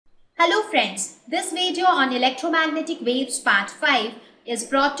Hello friends, this video on electromagnetic waves part 5 is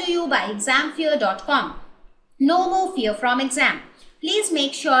brought to you by examfear.com. No more fear from exam. Please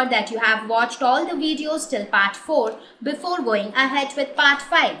make sure that you have watched all the videos till part 4 before going ahead with part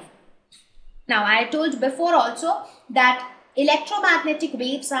 5. Now I told before also that electromagnetic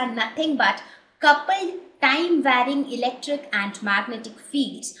waves are nothing but coupled time varying electric and magnetic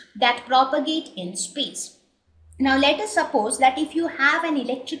fields that propagate in space. Now let us suppose that if you have an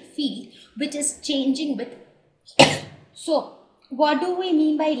electric field which is changing with so what do we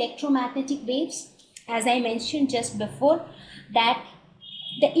mean by electromagnetic waves? As I mentioned just before, that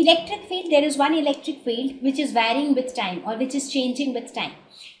the electric field, there is one electric field which is varying with time or which is changing with time.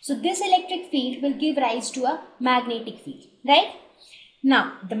 So this electric field will give rise to a magnetic field, right?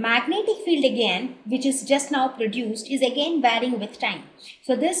 Now, the magnetic field again, which is just now produced, is again varying with time.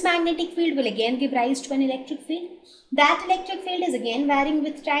 So, this magnetic field will again give rise to an electric field. That electric field is again varying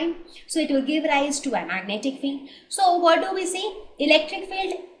with time. So, it will give rise to a magnetic field. So, what do we see? Electric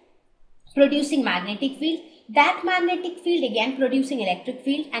field producing magnetic field. That magnetic field again producing electric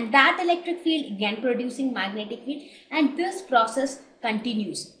field. And that electric field again producing magnetic field. And this process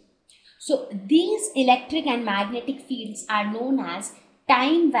continues. So, these electric and magnetic fields are known as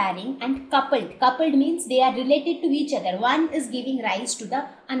time varying and coupled. Coupled means they are related to each other. One is giving rise to the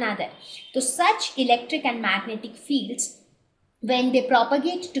another. So such electric and magnetic fields, when they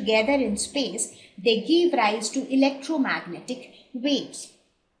propagate together in space, they give rise to electromagnetic waves.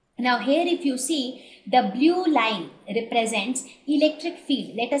 Now here if you see, the blue line represents electric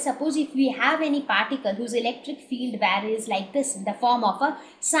field. Let us suppose if we have any particle whose electric field varies like this in the form of a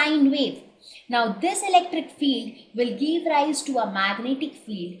sine wave. Now this electric field will give rise to a magnetic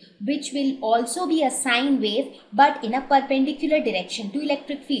field which will also be a sine wave but in a perpendicular direction to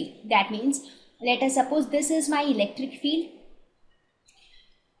electric field. That means let us suppose this is my electric field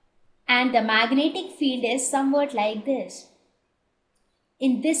and the magnetic field is somewhat like this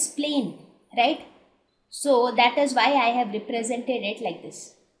in this plane, right? So that is why I have represented it like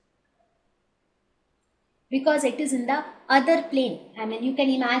this, because it is in the other plane. I mean, you can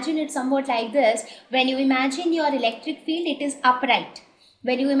imagine it somewhat like this. When you imagine your electric field, it is upright.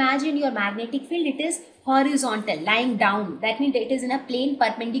 When you imagine your magnetic field, it is horizontal, lying down. That means it is in a plane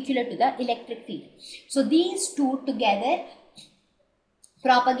perpendicular to the electric field. So these two together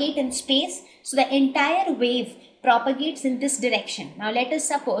propagate in space. So the entire wave propagates in this direction. Now let us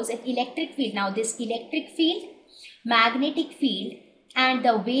suppose if electric field, now this electric field, magnetic field and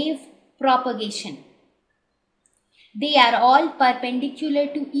the wave propagation, they are all perpendicular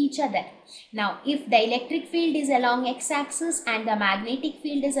to each other. Now, if the electric field is along x-axis and the magnetic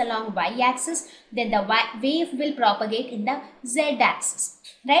field is along y-axis, then the wave will propagate in the z-axis,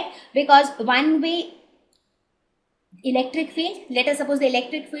 right? Because one way electric field, let us suppose the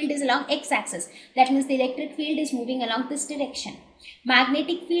electric field is along x-axis. That means the electric field is moving along this direction.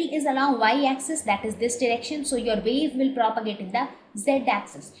 Magnetic field is along y-axis, that is this direction. So your wave will propagate in the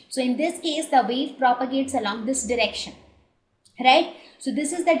z-axis. So in this case, the wave propagates along this direction, right? So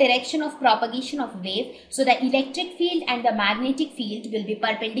this is the direction of propagation of wave. So the electric field and the magnetic field will be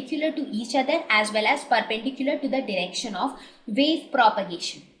perpendicular to each other as well as perpendicular to the direction of wave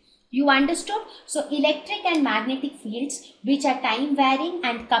propagation. You understood? So electric and magnetic fields which are time varying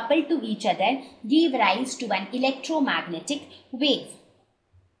and coupled to each other give rise to an electromagnetic wave.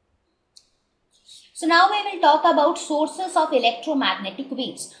 So now we will talk about sources of electromagnetic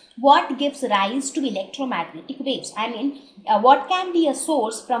waves. What gives rise to electromagnetic waves? I mean, what can be a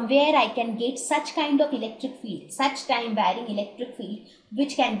source from where I can get such kind of electric field, such time varying electric field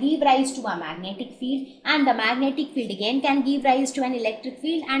which can give rise to a magnetic field, and the magnetic field again can give rise to an electric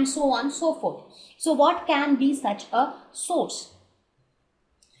field, and so on and so forth. So what can be such a source?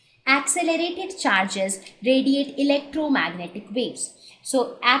 Accelerated charges radiate electromagnetic waves.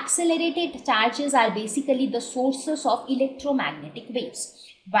 So accelerated charges are basically the sources of electromagnetic waves.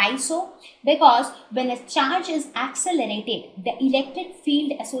 Why so? Because when a charge is accelerated, the electric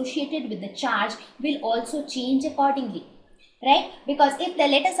field associated with the charge will also change accordingly, right? Because if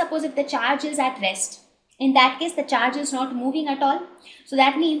let us suppose if the charge is at rest, in that case the charge is not moving at all. So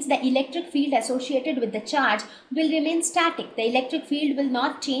that means the electric field associated with the charge will remain static. The electric field will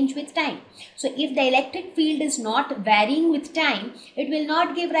not change with time. So if the electric field is not varying with time, it will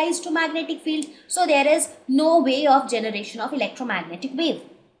not give rise to magnetic field. So there is no way of generation of electromagnetic wave.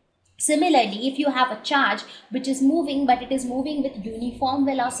 Similarly, if you have a charge which is moving, but it is moving with uniform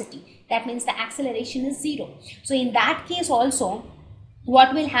velocity, that means the acceleration is 0. So in that case also,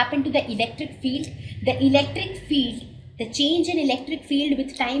 what will happen to the electric field? The electric field, the change in electric field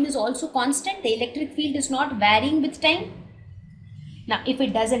with time is also constant. The electric field is not varying with time. Now, if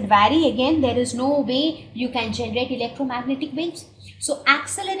it doesn't vary, again, there is no way you can generate electromagnetic waves. So,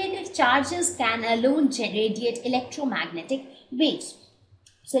 accelerated charges can alone radiate electromagnetic waves.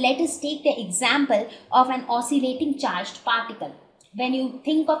 So, let us take the example of an oscillating charged particle. When you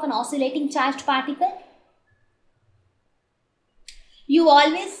think of an oscillating charged particle, you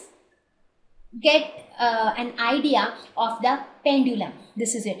always get an idea of the pendulum.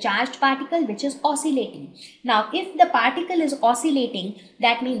 This is a charged particle which is oscillating. Now, if the particle is oscillating,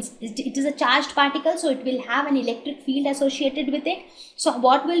 that means it is a charged particle, so it will have an electric field associated with it. So,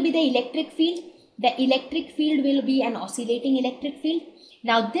 what will be the electric field? The electric field will be an oscillating electric field.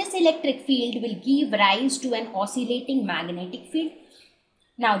 Now, this electric field will give rise to an oscillating magnetic field.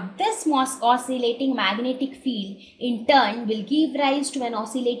 Now, this oscillating magnetic field in turn will give rise to an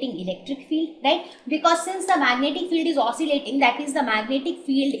oscillating electric field, right? Because since the magnetic field is oscillating, that is, the magnetic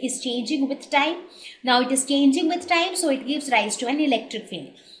field is changing with time. Now, it is changing with time, so it gives rise to an electric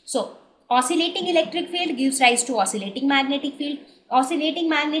field. So, oscillating electric field gives rise to oscillating magnetic field. Oscillating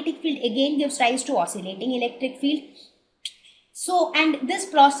magnetic field again gives rise to oscillating electric field. So, and this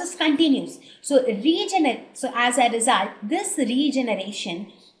process continues. So, as a result, this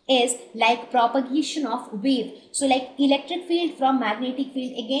regeneration is like propagation of wave. So, like electric field from magnetic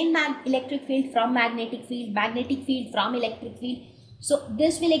field, again electric field from magnetic field from electric field. So,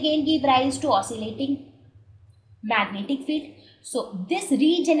 this will again give rise to oscillating magnetic field. So, this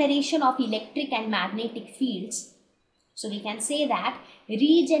regeneration of electric and magnetic fields, so we can say that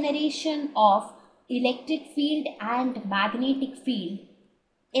regeneration of electric field and magnetic field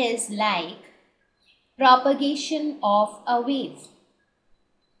is like propagation of a wave,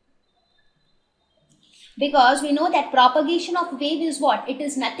 because we know that propagation of wave is what? It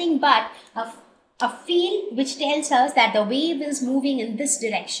is nothing but a field which tells us that the wave is moving in this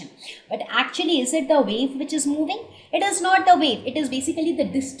direction. But actually, is it the wave which is moving? It is not the wave. It is basically the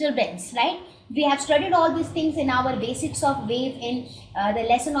disturbance, right? We have studied all these things in our basics of wave in the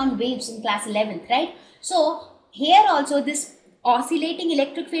lesson on waves in class 11th, right? So, here also this oscillating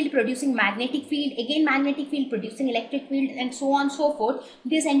electric field producing magnetic field, again magnetic field producing electric field, and so on and so forth.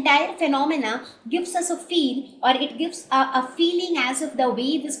 This entire phenomena gives us a feel, or it gives a feeling as if the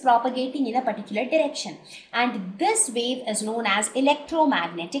wave is propagating in a particular direction. And this wave is known as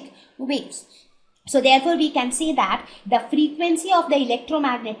electromagnetic waves. So, therefore, we can say that the frequency of the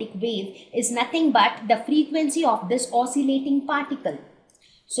electromagnetic wave is nothing but the frequency of this oscillating particle.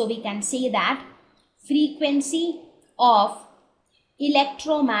 So, we can say that frequency of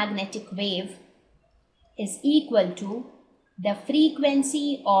electromagnetic wave is equal to the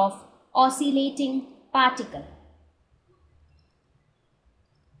frequency of oscillating particle.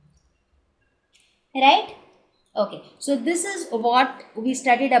 Right? Okay, so this is what we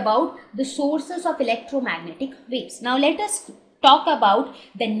studied about the sources of electromagnetic waves. Now let us talk about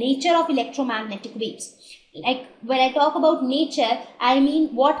the nature of electromagnetic waves. Like when I talk about nature, I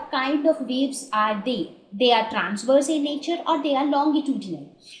mean what kind of waves are they? They are transverse in nature or they are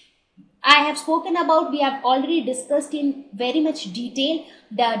longitudinal. I have spoken about, we have already discussed in very much detail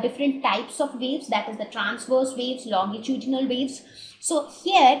the different types of waves, that is the transverse waves, longitudinal waves. So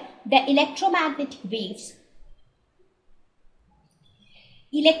here the electromagnetic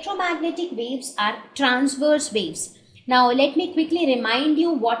waves are transverse waves. Now let me quickly remind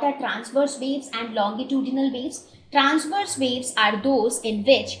you what are transverse waves and longitudinal waves. Transverse waves are those in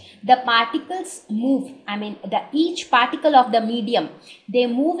which the particles move, each particle of the medium, they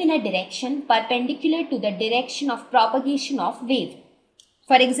move in a direction perpendicular to the direction of propagation of wave.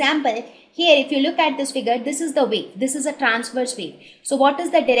 For example, here if you look at this figure, this is the wave, this is a transverse wave. So what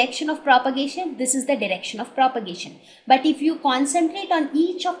is the direction of propagation? This is the direction of propagation. But if you concentrate on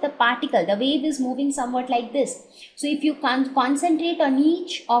each of the particle, the wave is moving somewhat like this. So if you concentrate on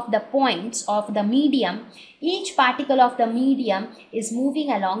each of the points of the medium, each particle of the medium is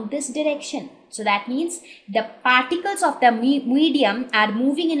moving along this direction. So that means the particles of the medium are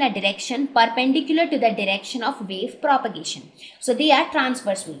moving in a direction perpendicular to the direction of wave propagation. So they are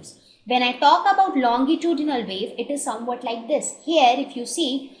transverse waves. When I talk about longitudinal wave, it is somewhat like this. Here if you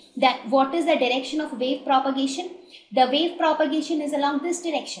see that what is the direction of wave propagation? The wave propagation is along this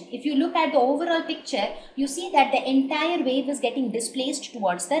direction. If you look at the overall picture, you see that the entire wave is getting displaced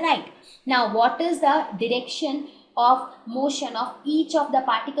towards the right. Now what is the direction of motion of each of the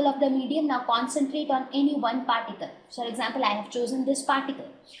particle of the medium? Now concentrate on any one particle. So for example, I have chosen this particle.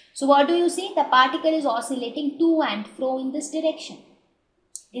 So what do you see? The particle is oscillating to and fro in this direction,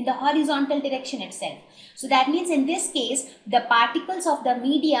 in the horizontal direction itself. So that means in this case, the particles of the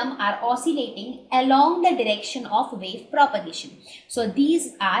medium are oscillating along the direction of wave propagation. So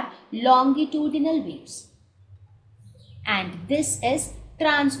these are longitudinal waves. and this is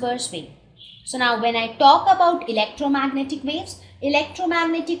transverse wave. So now when I talk about electromagnetic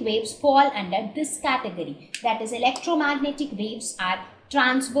waves fall under this category. That is, electromagnetic waves are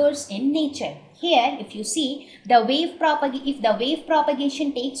transverse in nature. Here, if you see, if the wave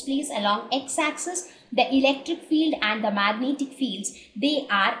propagation takes place along x-axis, the electric field and the magnetic fields, they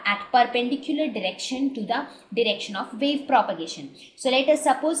are at perpendicular direction to the direction of wave propagation. So let us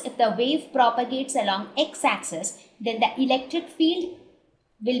suppose if the wave propagates along x-axis, then the electric field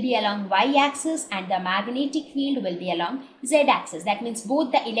will be along y-axis and the magnetic field will be along z-axis. That means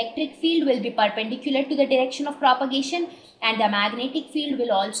both the electric field will be perpendicular to the direction of propagation and the magnetic field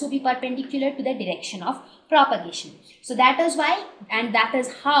will also be perpendicular to the direction of propagation. So that is why, and that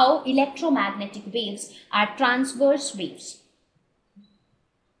is how electromagnetic waves are transverse waves.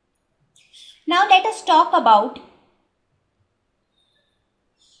 Now let us talk about,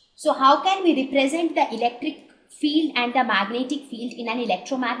 so how can we represent the electric field and the magnetic field in an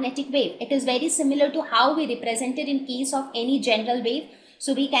electromagnetic wave? It is very similar to how we represent it in case of any general wave.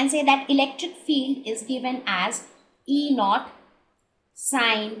 So we can say that electric field is given as E naught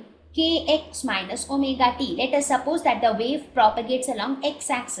sine kx minus omega t. Let us suppose that the wave propagates along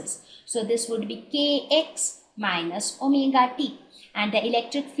x-axis. So this would be kx minus omega t, and the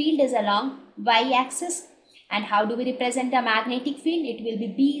electric field is along y-axis. And how do we represent the magnetic field? It will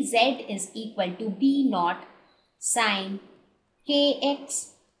be Bz is equal to B naught sine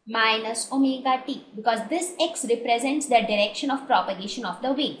kx minus omega t, because this x represents the direction of propagation of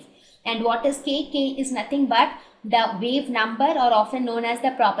the wave. And what is k? K is nothing but the wave number, or often known as the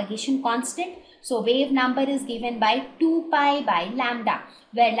propagation constant. So wave number is given by 2 pi by lambda,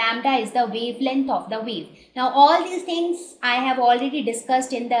 where lambda is the wavelength of the wave. Now all these things I have already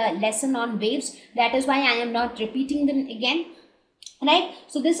discussed in the lesson on waves. That is why I am not repeating them again. Right?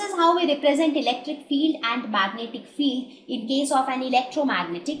 So this is how we represent electric field and magnetic field in case of an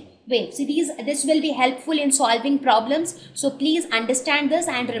electromagnetic wave. So this will be helpful in solving problems. So please understand this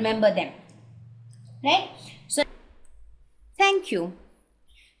and remember them. Right? So thank you.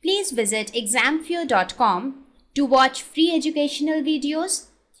 Please visit examfear.com to watch free educational videos,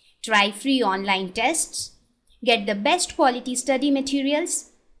 try free online tests, get the best quality study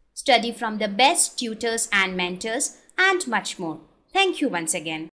materials, study from the best tutors and mentors, and much more. Thank you once again.